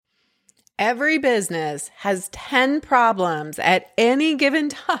Every business has 10 problems at any given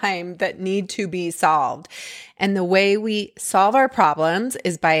time that need to be solved. And the way we solve our problems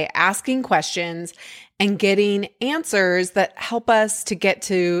is by asking questions and getting answers that help us to get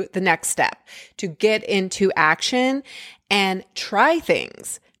to the next step, to get into action and try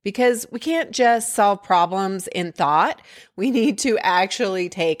things. Because we can't just solve problems in thought. We need to actually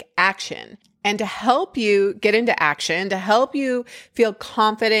take action. And to help you get into action, to help you feel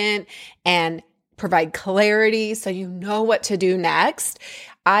confident and provide clarity so you know what to do next,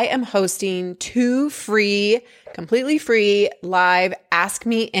 I am hosting 2 completely free live Ask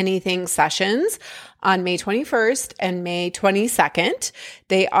Me Anything sessions on May 21st and May 22nd.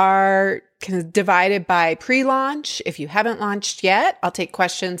 They are divided by pre-launch. If you haven't launched yet, I'll take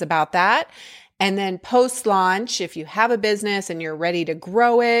questions about that. And then post-launch, if you have a business and you're ready to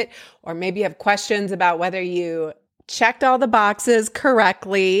grow it, or maybe you have questions about whether you checked all the boxes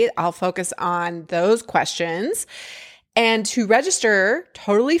correctly, I'll focus on those questions. And to register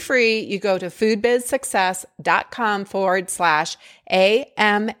totally free, you go to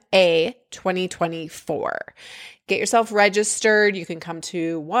foodbizsuccess.com/AMA 2024. Get yourself registered. You can come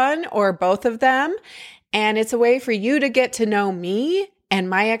to one or both of them. And it's a way for you to get to know me and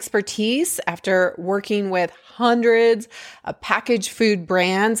my expertise after working with hundreds of packaged food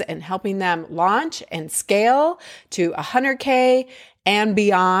brands and helping them launch and scale to 100K and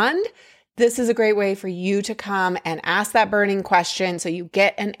beyond. This is a great way for you to come and ask that burning question so you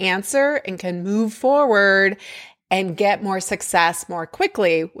get an answer and can move forward and get more success more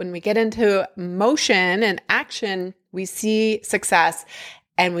quickly. When we get into motion and action, we see success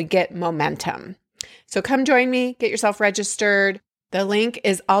and we get momentum. So come join me, get yourself registered. The link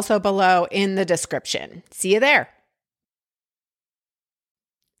is also below in the description. See you there.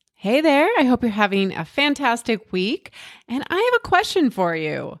 Hey there. I hope you're having a fantastic week. And I have a question for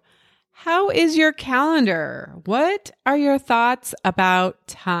you. How is your calendar? What are your thoughts about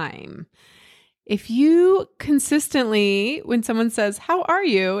time? If you consistently, when someone says, "How are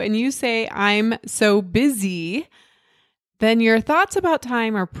you?" and you say, "I'm so busy," then your thoughts about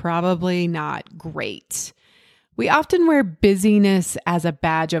time are probably not great. We often wear busyness as a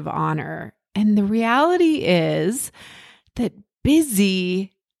badge of honor. And the reality is that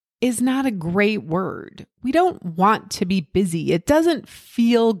busy is not a great word. We don't want to be busy. It doesn't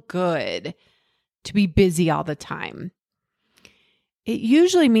feel good to be busy all the time. It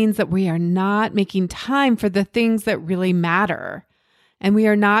usually means that we are not making time for the things that really matter. And we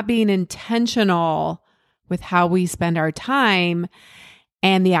are not being intentional with how we spend our time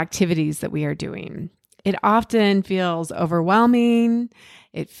and the activities that we are doing. It often feels overwhelming.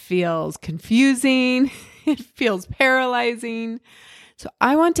 It feels confusing. It feels paralyzing. So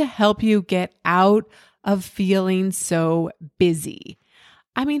I want to help you get out of feeling so busy.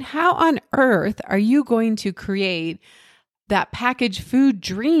 I mean, how on earth are you going to create that packaged food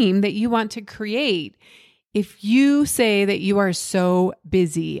dream that you want to create if you say that you are so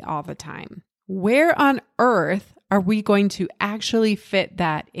busy all the time? Where on earth are we going to actually fit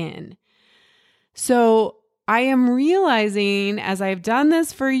that in? So I am realizing, as I've done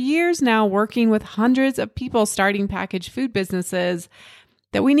this for years now, working with hundreds of people starting packaged food businesses,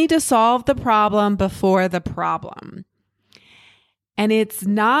 that we need to solve the problem before the problem. And it's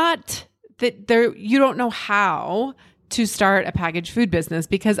not that you don't know how to start a packaged food business,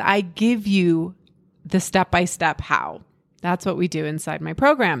 because I give you the step-by-step how. That's what we do inside my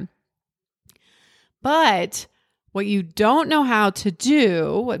program. But what you don't know how to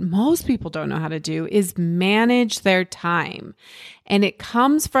do, what most people don't know how to do, is manage their time. And it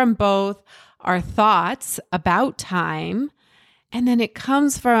comes from both our thoughts about time, and then it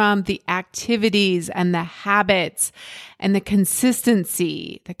comes from the activities and the habits and the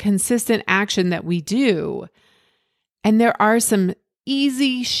consistency, the consistent action that we do. And there are some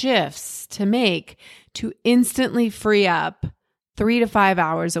easy shifts to make to instantly free up 3 to 5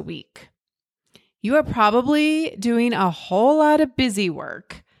 hours a week. You are probably doing a whole lot of busy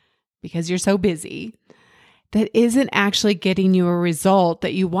work because you're so busy that isn't actually getting you a result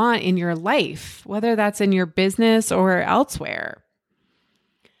that you want in your life, whether that's in your business or elsewhere.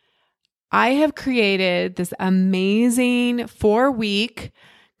 I have created this amazing 4-week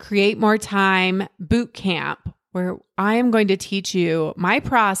Create More Time boot camp where I am going to teach you my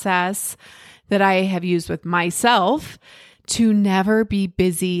process that I have used with myself to never be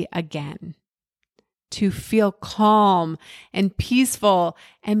busy again, to feel calm and peaceful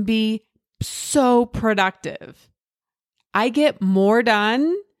and be so productive. I get more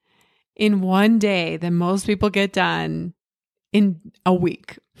done in one day than most people get done in a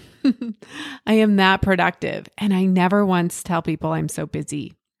week. I am that productive, and I never once tell people I'm so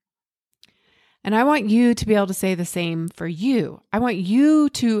busy. And I want you to be able to say the same for you. I want you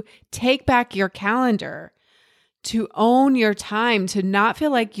to take back your calendar, to own your time, to not feel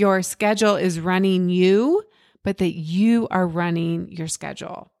like your schedule is running you, but that you are running your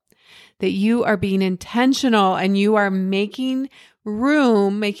schedule, that you are being intentional and you are making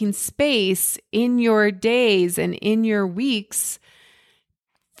room, making space in your days and in your weeks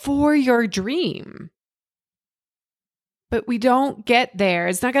for your dream. But we don't get there.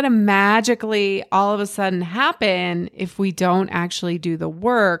 It's not going to magically all of a sudden happen if we don't actually do the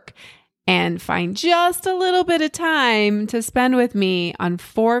work and find just a little bit of time to spend with me on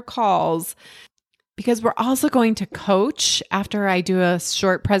 4 calls, because we're also going to coach after I do a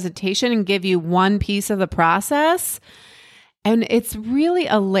short presentation and give you one piece of the process. And it's really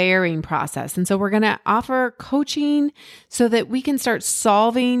a layering process. And so we're going to offer coaching so that we can start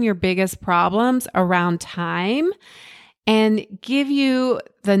solving your biggest problems around time and give you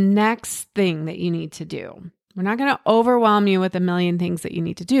the next thing that you need to do. We're not going to overwhelm you with a million things that you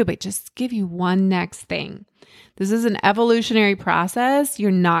need to do, but just give you one next thing. This is an evolutionary process.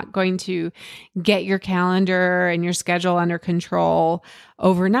 You're not going to get your calendar and your schedule under control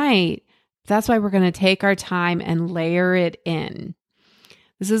overnight. That's why we're going to take our time and layer it in.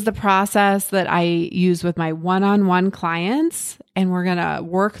 This is the process that I use with my one-on-one clients, and we're going to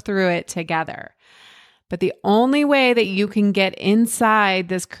work through it together. But the only way that you can get inside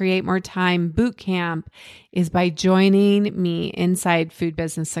this Create More Time bootcamp is by joining me inside Food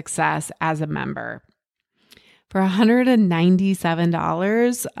Business Success as a member. For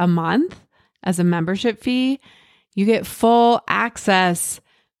 $197 a month as a membership fee, you get full access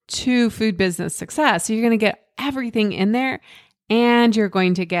to Food Business Success. So you're going to get everything in there, and you're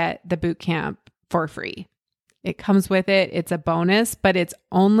going to get the bootcamp for free. It comes with it. It's a bonus, but it's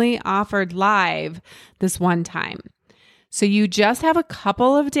only offered live this one time. So you just have a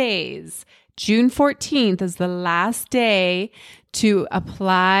couple of days. June 14th is the last day to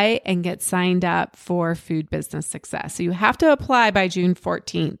apply and get signed up for Food Business Success. So you have to apply by June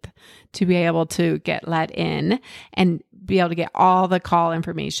 14th to be able to get let in and be able to get all the call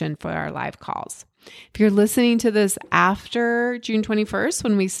information for our live calls. If you're listening to this after June 21st,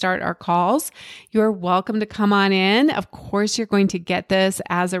 when we start our calls, you're welcome to come on in. Of course, you're going to get this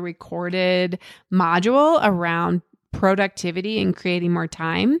as a recorded module around productivity and creating more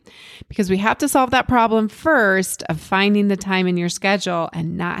time, because we have to solve that problem first of finding the time in your schedule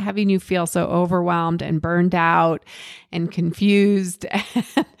and not having you feel so overwhelmed and burned out and confused and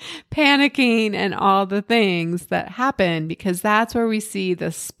panicking and all the things that happen, because that's where we see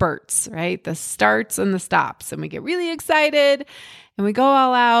the spurts, right? The starts and the stops. And we get really excited and we go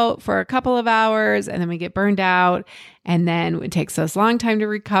all out for a couple of hours and then we get burned out. And then it takes us a long time to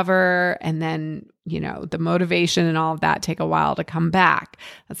recover. And then, the motivation and all of that take a while to come back.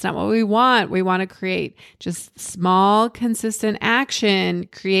 That's not what we want. We want to create just small, consistent action,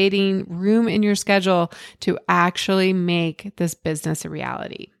 creating room in your schedule to actually make this business a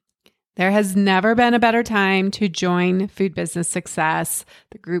reality. There has never been a better time to join Food Business Success,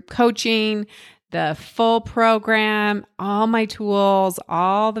 the group coaching, the full program, all my tools,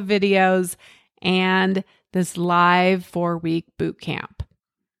 all the videos, and this live 4-week boot camp.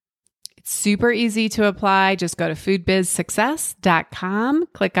 It's super easy to apply. Just go to foodbizsuccess.com,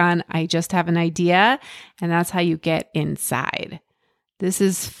 click on I just have an idea, and that's how you get inside. This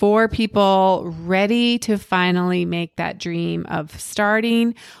is for people ready to finally make that dream of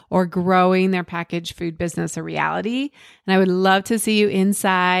starting or growing their packaged food business a reality. And I would love to see you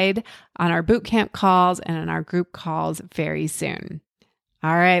inside on our bootcamp calls and on our group calls very soon.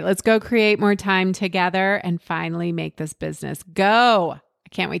 All right, let's go create more time together and finally make this business go. I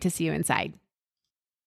can't wait to see you inside.